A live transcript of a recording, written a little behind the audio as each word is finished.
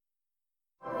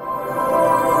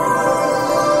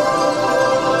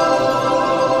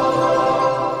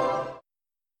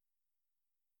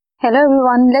Hello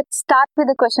everyone, let's start with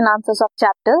the question answers of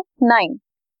chapter 9.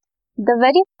 The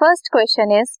very first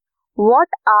question is, what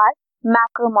are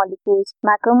macromolecules?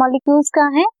 Macromolecules क्या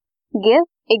हैं? Give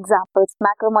examples.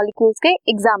 Macromolecules के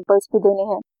examples भी देने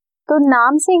हैं. तो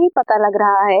नाम से ही पता लग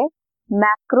रहा है,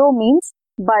 macro means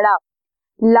बड़ा,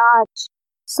 large.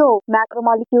 So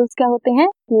macromolecules क्या होते हैं?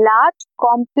 Large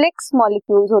complex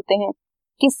molecules होते हैं.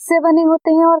 किससे बने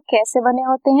होते हैं और कैसे बने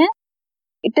होते हैं?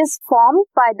 It is formed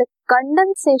by the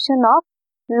condensation of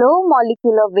low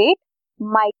molecular weight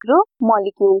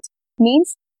micromolecules.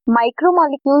 Means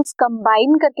micromolecules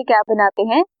combine करके क्या बनाते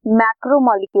हैं?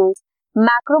 Macromolecules.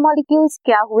 Macromolecules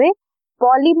क्या हुए?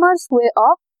 Polymers हुए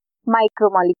of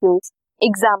micromolecules.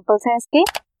 Examples हैं इसके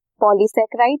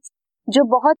polysaccharides, जो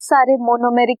बहुत सारे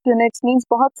monomeric units means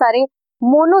बहुत सारे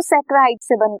monosaccharides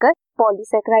से बनकर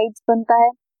polysaccharides बनता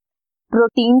है.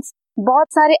 Proteins, बहुत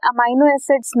सारे अमाइनो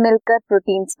एसिड्स मिलकर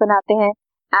प्रोटीन्स बनाते हैं.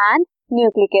 And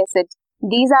nucleic acids.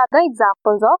 These are the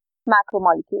examples of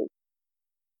macromolecules.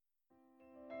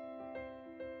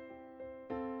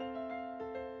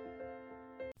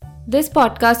 This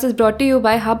podcast is brought to you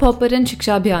by Hubhopper and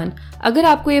Shiksha Abhiyan. अगर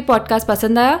आपको ये पॉडकास्ट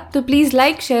पसंद आया तो प्लीज़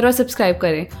लाइक, शेयर और सब्सक्राइब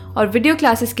करें और वीडियो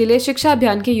क्लासेस के लिए शिक्षा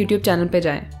अभियान के यूट्यूब चैनल पर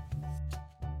जाएं.